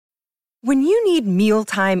When you need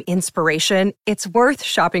mealtime inspiration, it's worth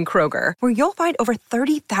shopping Kroger, where you'll find over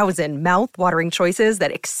 30,000 mouth-watering choices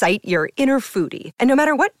that excite your inner foodie. And no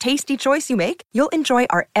matter what tasty choice you make, you'll enjoy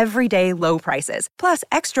our everyday low prices, plus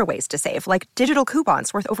extra ways to save, like digital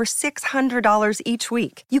coupons worth over $600 each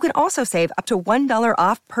week. You can also save up to $1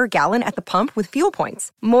 off per gallon at the pump with fuel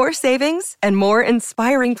points. More savings and more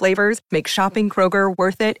inspiring flavors make shopping Kroger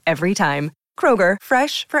worth it every time. Kroger,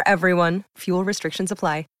 fresh for everyone. Fuel restrictions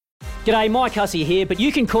apply. G'day, Mike Hussey here, but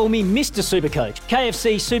you can call me Mr. Supercoach.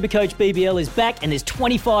 KFC Supercoach BBL is back and there's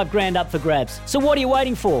 25 grand up for grabs. So what are you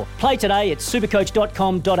waiting for? Play today at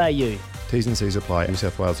supercoach.com.au. T's and C's apply. New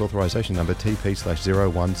South Wales authorisation number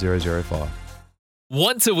TP/01005.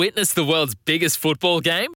 Want to witness the world's biggest football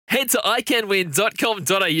game? Head to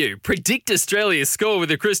iCanWin.com.au, predict Australia's score with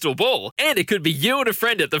a crystal ball, and it could be you and a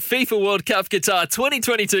friend at the FIFA World Cup Qatar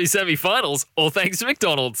 2022 semi-finals, all thanks to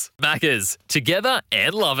McDonald's. Maccas, together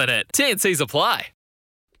and loving it. T&Cs apply.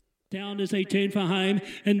 Down as they turn for home,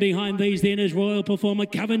 and behind these then is Royal Performer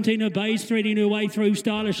Coventina Bay's threading her way through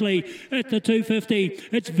stylishly at the 250.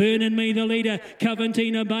 It's Vernon Me the leader,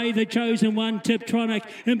 Coventina Bay the chosen one, Tiptronic,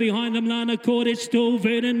 and behind them Lana Court. It's still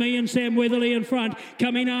Vernon Me and Sam Weatherly in front,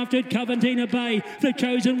 coming after it Coventina Bay, the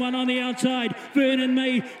chosen one on the outside. Vernon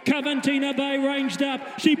Me, Coventina Bay ranged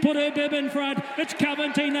up, she put her bib in front. It's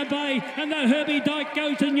Coventina Bay, and the Herbie Dyke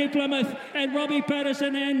goes to New Plymouth, and Robbie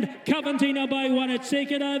Patterson and Coventina Bay won it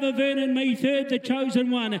second over Vernon Me, third, the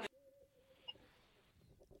chosen one.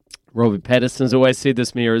 Robbie Patterson's always said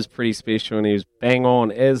this mirror is pretty special, and he was bang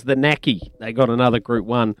on as the Naki. They got another Group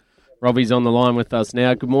 1. Robbie's on the line with us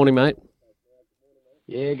now. Good morning, mate.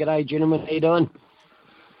 Yeah, g'day, gentlemen. How you doing?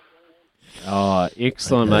 Oh,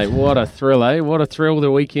 excellent, mate. What a thrill, eh? What a thrill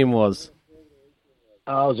the weekend was.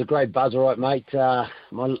 Oh, it was a great buzz, all right, mate.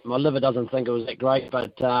 My liver doesn't think it was that great,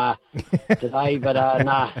 but today, but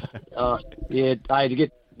nah. Yeah, hey, to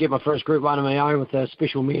get my first Group 1 of my own with a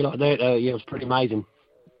special meal like that, yeah, it was pretty amazing.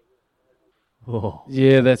 Oh.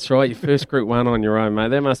 Yeah, that's right. Your first Group 1 on your own, mate.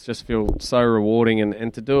 That must just feel so rewarding,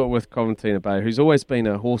 and to do it with Coventina Bay, who's always been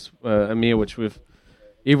a horse, a mare which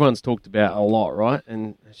everyone's talked about a lot, right?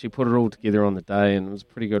 And she put it all together on the day, and it was a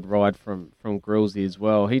pretty good ride from Grillsy as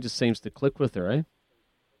well. He just seems to click with her, eh?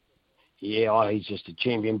 Yeah, he's just a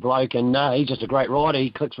champion bloke, and he's just a great rider. He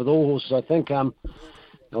clicks with all horses, I think.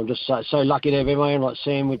 I'm just so lucky to have everyone like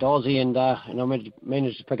Sam with Aussie, and I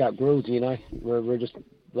managed to pick up Grillsy, you know. We're just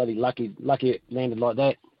bloody lucky it landed like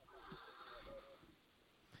that.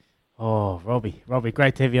 Oh, Robbie,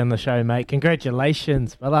 great to have you on the show, mate.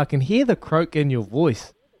 Congratulations. Well, I can hear the croak in your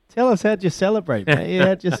voice. Tell us, how'd you celebrate, mate?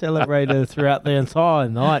 How'd you celebrate throughout the entire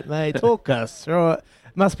night, mate? Talk us through it.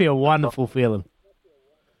 Must be a wonderful feeling.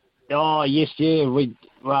 Oh, yes, yeah.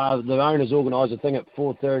 The owners organised a thing at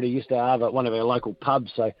 4:30. Used to have at one of our local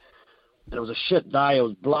pubs, so it was a shit day. It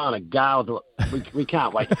was blowing a gale. We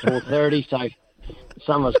can't wait till 4:30, so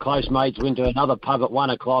some of us close mates went to another pub at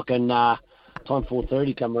 1 o'clock, and time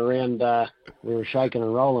 4:30 come around, we were shaking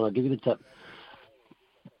and rolling. I'll give you the tip.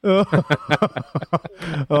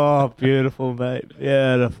 Oh, beautiful, mate.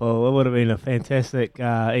 Beautiful. It would have been a fantastic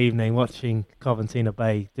evening watching Coventina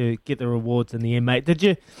Bay get the rewards in the end, mate.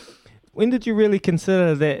 When did you really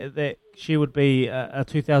consider that she would be a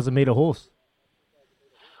 2,000-metre horse?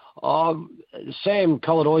 Sam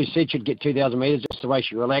Collett always said she'd get 2,000 metres, just the way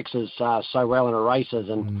she relaxes so well in her races.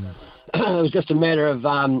 And it was just a matter of,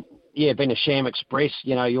 being a sham express.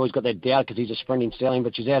 You know, you always got that doubt because he's a sprinting stallion,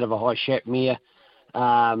 but she's out of a high shap mare,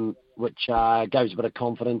 which gives a bit of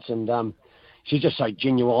confidence. And she's just so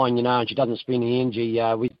genuine, you know, and she doesn't spend the energy.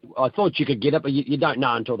 I thought you could get it, but you don't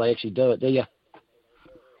know until they actually do it, do you?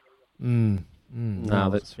 No,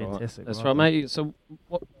 that's fantastic. That's right, mate. So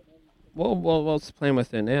what's the plan with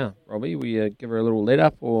her now, Robbie? Will you give her a little let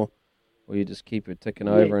up, or will you just keep her ticking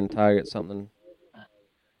over and target something?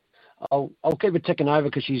 I'll keep her ticking over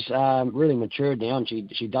because she's really matured now, and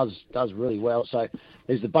she does really well. So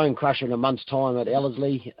there's the Bone Crusher in a month's time at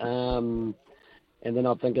Ellerslie, and then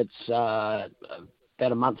I think it's about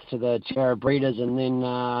a month to the Tiara Breeders, and then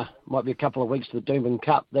might be a couple of weeks to the Doomben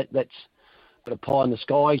Cup. That's a bit of pie in the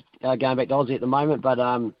sky going back to Aussie at the moment, but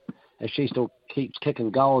if she still keeps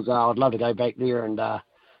kicking goals, I'd love to go back there and try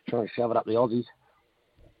and shove it up the Aussies.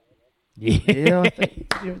 Yeah, I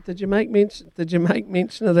think, did you make mention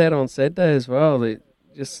of that on Saturday as well? They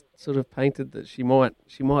just sort of painted that she might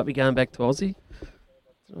be going back to Aussie.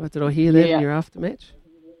 Did I hear that in your aftermatch?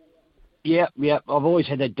 Yeah. I've always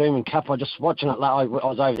had that Doomben Cup. I just watching it. I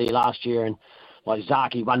was over there last year, and like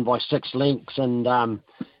Zaki won by 6 lengths, and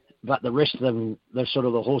but the rest of them, they're sort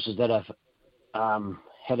of the horses that have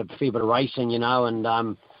had a fair bit of racing, you know. And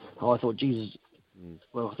I thought, Jesus,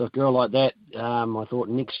 Well, with a girl like that, I thought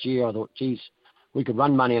next year, geez, we could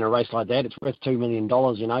run money in a race like that. It's worth $2 million,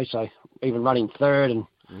 you know, so even running third and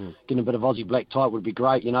getting a bit of Aussie black type would be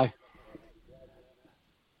great, you know.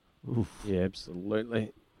 Oof. Yeah,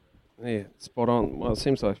 absolutely. Yeah, spot on. Well, it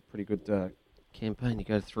seems like a pretty good campaign. You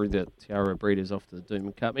go through the Tiara Breeders off to the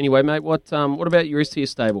Doomben Cup. Anyway, mate, what about your rest of your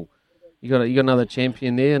stable? You got another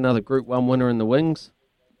champion there, another Group 1 winner in the wings?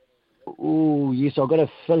 Oh, yes, I've got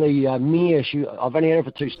a filly, Mia. I've only had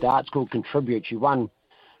her for 2 starts, called Contribute. She won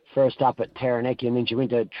first up at Taranaki, and then she went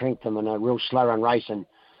to Trentham in a real slow run race, and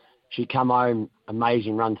she come home,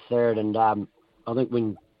 amazing run third. And I think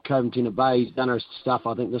when Coventina Bay's done her stuff,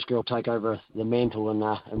 I think this girl will take over the mantle in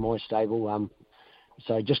my stable.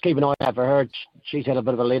 So just keep an eye out for her. She's had a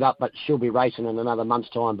bit of a let up, but she'll be racing in another month's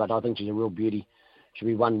time. But I think she's a real beauty. She'll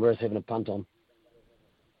be one worth having a punt on.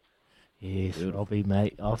 Yes, Robbie,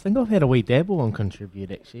 mate. I think I've had a wee dabble on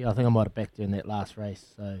Contribute, actually. I think I might have backed her in that last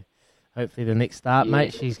race. So hopefully the next start,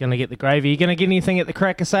 mate, she's going to get the gravy. You going to get anything at the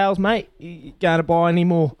Cracker sales, mate? You going to buy any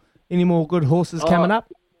more good horses coming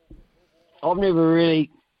up? I've never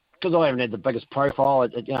really, because I haven't had the biggest profile,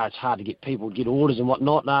 it's hard to get people to get orders and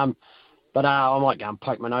whatnot. But I might go and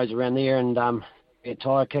poke my nose around there and get a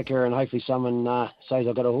tyre kicker, and hopefully someone says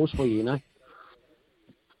I've got a horse for you, you know.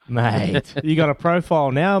 Mate, you got a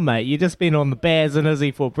profile now, mate. You just been on the Baz and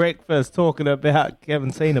Izzy for breakfast talking about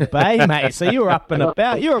Coventina Bay, mate. So you're up and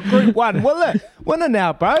about. You're a Group 1 winner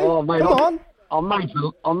now, bro. Oh, mate, Come on.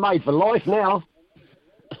 I'm made for life now.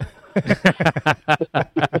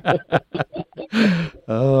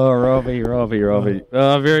 Oh, Robbie. Oh,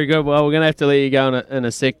 very good. Well, we're going to have to let you go in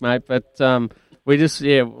a sec, mate. But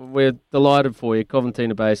we're delighted for you.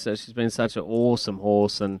 Coventina Bay, she's been such an awesome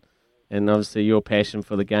horse, and obviously your passion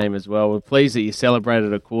for the game as well. We're pleased that you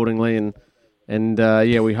celebrated accordingly, and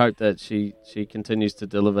we hope that she continues to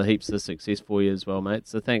deliver heaps of success for you as well, mate.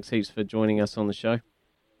 So thanks heaps for joining us on the show.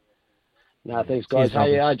 No, thanks, guys.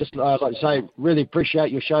 Hey, I'd like to say, really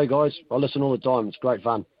appreciate your show, guys. I listen all the time. It's great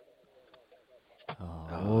fun.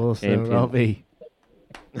 Oh, awesome, Robbie.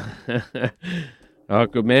 Oh,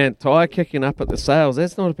 good man. Tyre kicking up at the sales.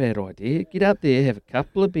 That's not a bad idea. Get up there, have a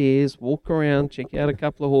couple of beers, walk around, check out a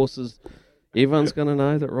couple of horses. Everyone's going to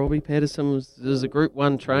know that Robbie Patterson is a Group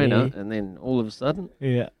 1 trainer, and then all of a sudden,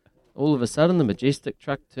 the Majestic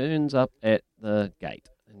truck turns up at the gate.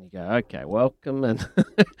 And you go, okay, welcome, and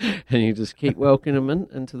and you just keep welcoming them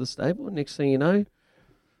into the stable. And next thing you know,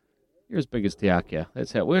 you're as big as Te Akea.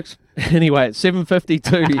 That's how it works. Anyway, it's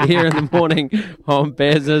 7:52 here in the morning on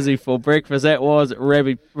Baz Izzy for breakfast. That was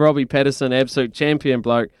Robbie Patterson, absolute champion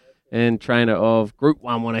bloke and trainer of Group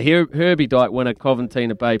 1 winner. Herbie Dyke winner,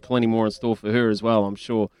 Coventina Bay. Plenty more in store for her as well, I'm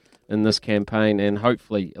sure, in this campaign. And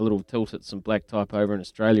hopefully a little tilt at some black type over in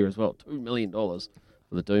Australia as well. $2 million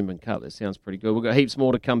for the Doomben Cup. That sounds pretty good. We've got heaps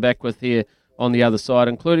more to come back with here on the other side,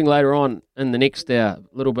 including later on in the next hour, a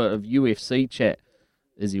little bit of UFC chat.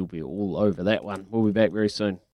 Izzy will be all over that one. We'll be back very soon.